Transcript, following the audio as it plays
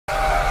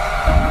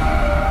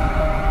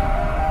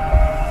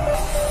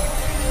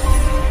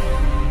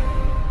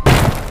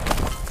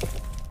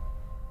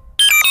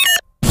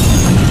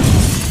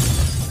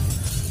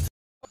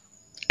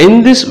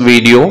In this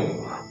video,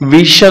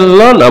 we shall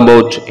learn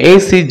about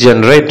AC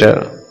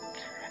generator.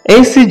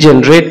 AC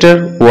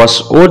generator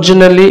was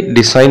originally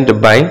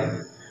designed by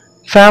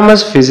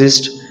famous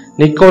physicist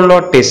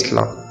Nikola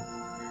Tesla.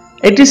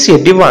 It is a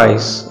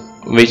device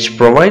which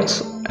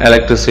provides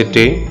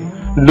electricity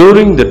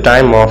during the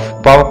time of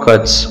power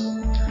cuts.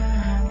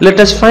 Let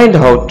us find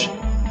out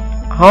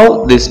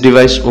how this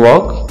device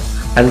works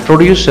and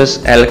produces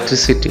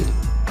electricity.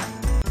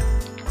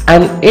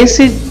 An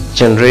AC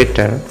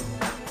generator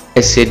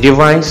is a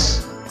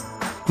device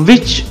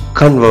which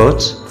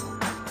converts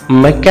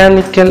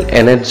mechanical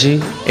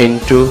energy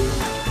into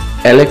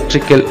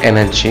electrical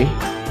energy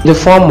in the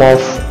form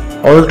of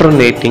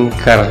alternating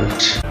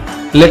current.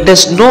 Let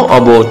us know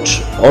about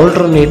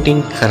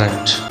alternating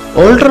current.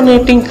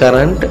 Alternating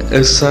current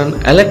is an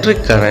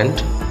electric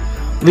current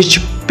which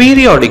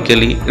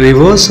periodically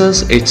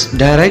reverses its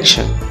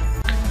direction.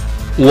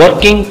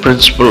 Working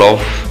principle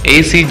of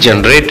AC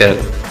generator.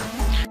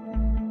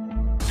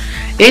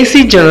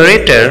 AC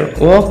generator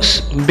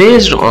works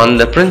based on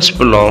the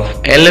principle of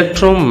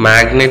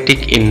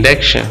electromagnetic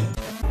induction.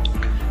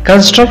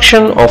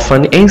 Construction of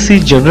an AC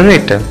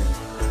generator.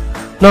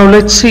 Now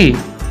let's see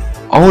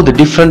how the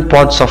different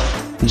parts of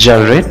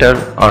generator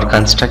are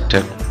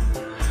constructed.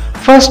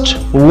 First,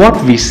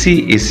 what we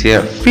see is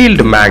a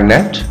field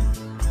magnet.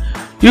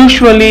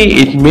 Usually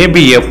it may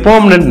be a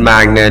permanent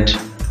magnet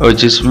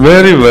which is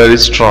very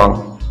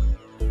strong.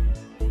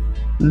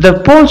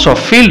 The poles of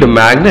field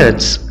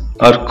magnets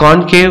are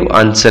concave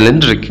and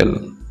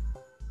cylindrical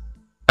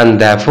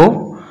and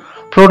therefore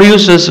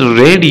produces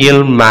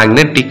radial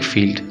magnetic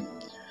field.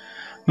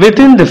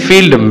 Within the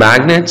field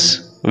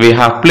magnets, we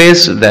have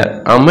placed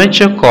the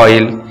armature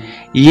coil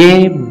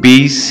A,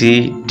 B,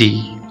 C,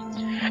 D.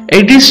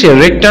 It is a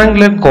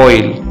rectangular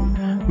coil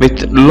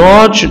with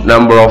large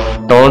number of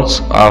turns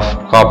of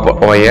copper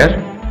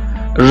wire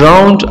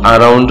round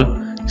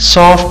around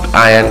soft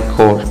iron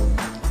core.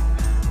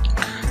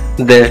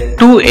 The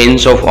two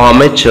ends of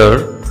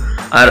armature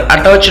are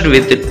attached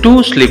with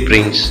two slip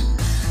rings.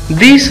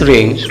 These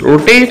rings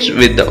rotate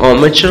with the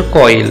armature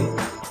coil.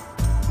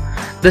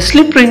 The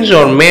slip rings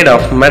are made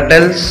of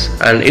metals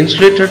and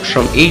insulated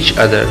from each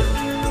other.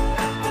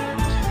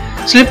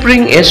 Slip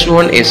ring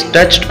S1 is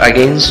touched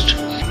against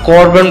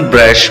carbon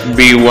brush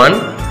B1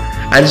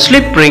 and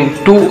slip ring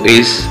 2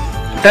 is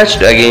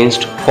touched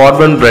against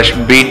carbon brush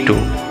B2,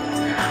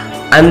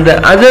 and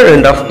the other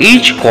end of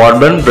each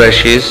carbon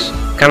brush is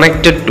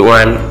connected to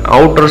an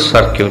outer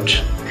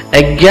circuit.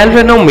 A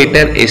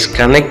galvanometer is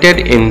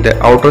connected in the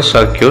outer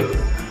circuit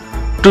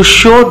to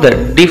show the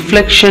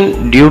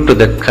deflection due to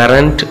the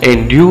current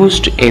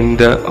induced in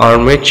the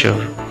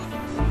armature.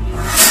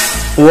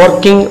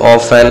 Working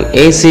of an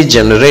AC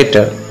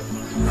generator.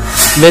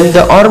 When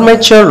the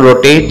armature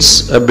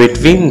rotates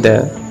between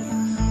the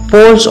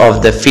poles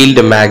of the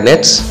field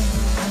magnets,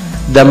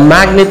 the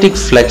magnetic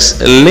flux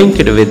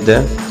linked with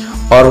the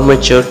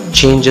armature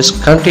changes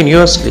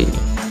continuously.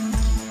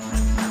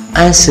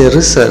 As a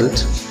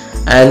result,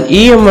 an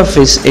EMF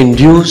is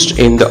induced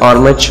in the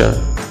armature.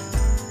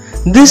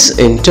 This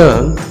in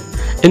turn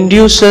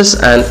induces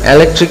an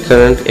electric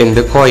current in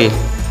the coil.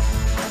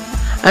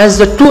 As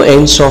the two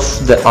ends of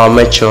the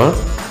armature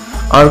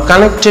are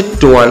connected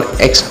to an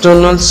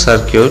external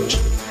circuit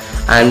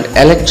and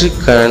electric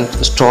current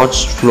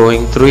starts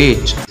flowing through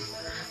it,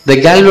 the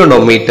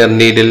galvanometer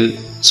needle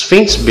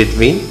swings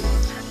between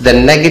the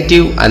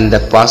negative and the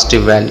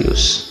positive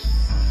values.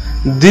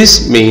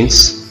 This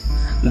means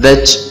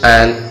that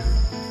an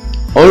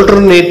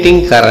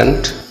alternating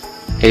current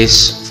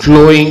is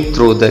flowing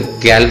through the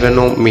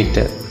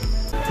galvanometer.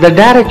 The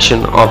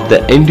direction of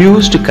the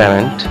induced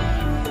current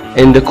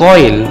in the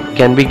coil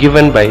can be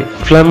given by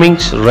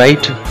Fleming's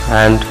right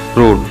hand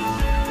rule,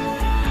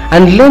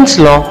 and Lenz's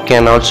law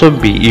can also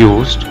be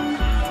used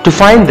to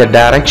find the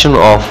direction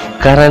of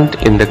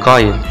current in the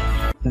coil.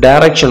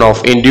 Direction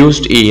of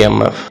induced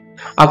EMF.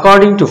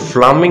 According to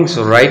Fleming's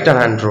right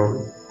hand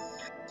rule,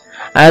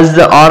 as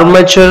the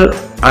armature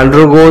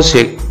undergoes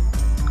a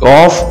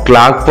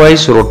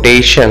off-clockwise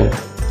rotation,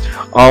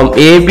 arm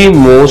AB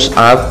moves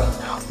up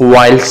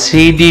while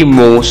CD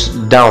moves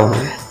down.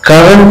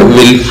 Current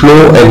will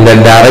flow in the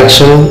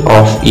direction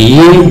of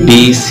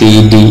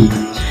ABCD,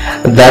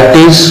 that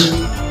is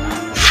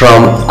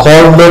from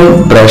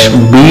carbon brush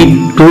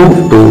B2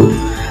 to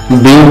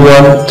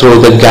B1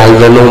 through the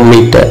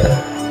galvanometer.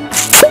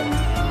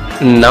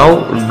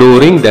 Now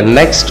during the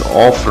next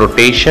off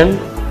rotation,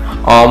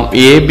 arm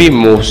AB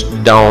moves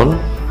down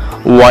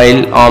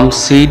while arm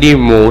CD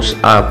moves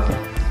up.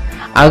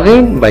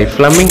 Again, by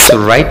Fleming's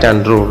right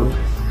hand rule,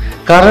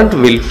 current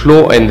will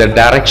flow in the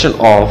direction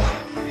of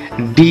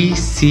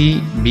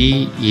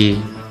DCBA.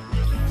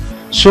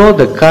 So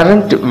the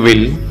current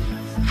will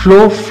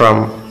flow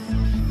from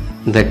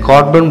the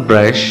carbon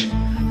brush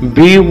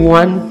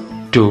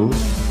B1 to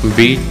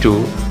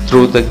B2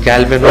 through the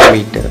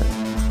galvanometer.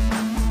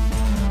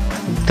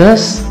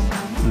 Thus,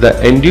 the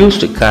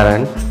induced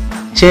current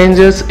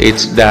changes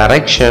its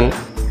direction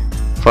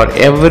for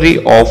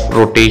every off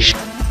rotation.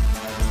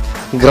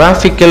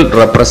 graphical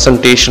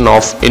representation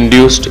of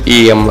induced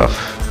EMF.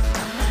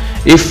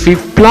 If we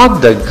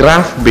plot the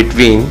graph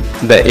between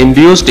the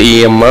induced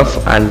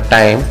EMF and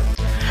time,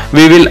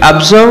 we will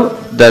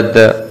observe that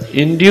the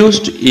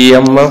induced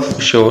EMF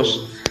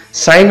shows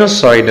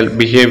sinusoidal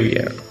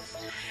behavior.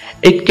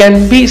 It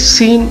can be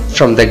seen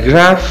from the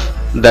graph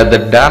that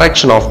the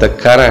direction of the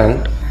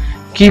current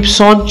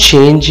keeps on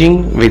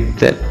changing with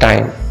the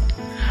time,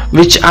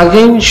 which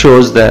again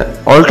shows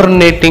the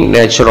alternating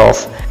nature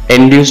of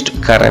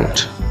induced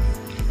current.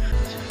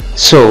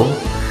 So,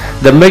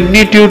 the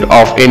magnitude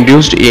of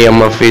induced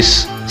EMF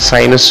is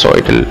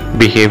sinusoidal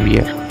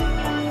behavior.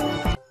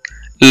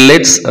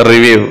 Let's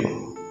review.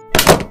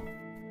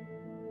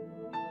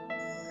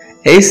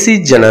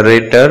 AC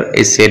generator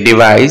is a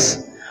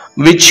device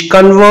which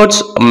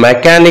converts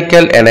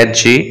mechanical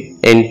energy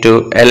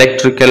into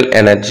electrical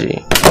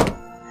energy.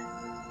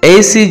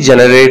 AC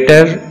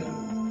generator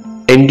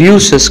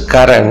induces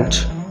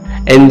current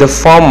in the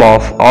form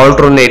of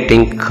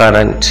alternating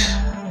current.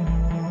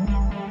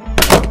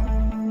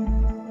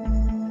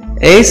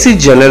 AC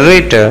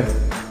generator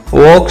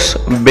works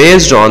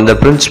based on the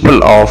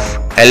principle of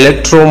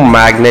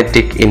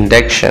electromagnetic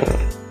induction.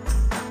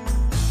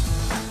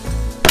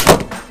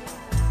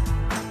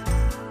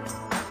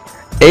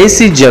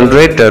 AC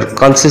generator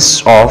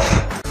consists of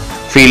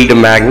field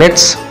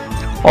magnets,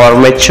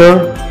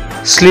 armature,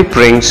 slip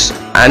rings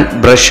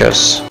and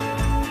brushes.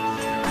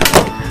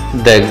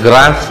 The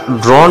graph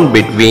drawn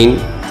between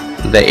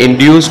the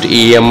induced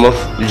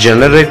EMF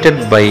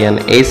generated by an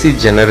AC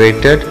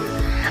generator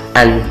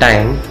and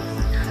time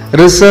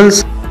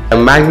results in the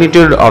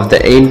magnitude of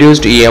the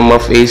induced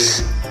EMF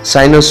is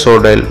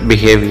sinusoidal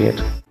behavior.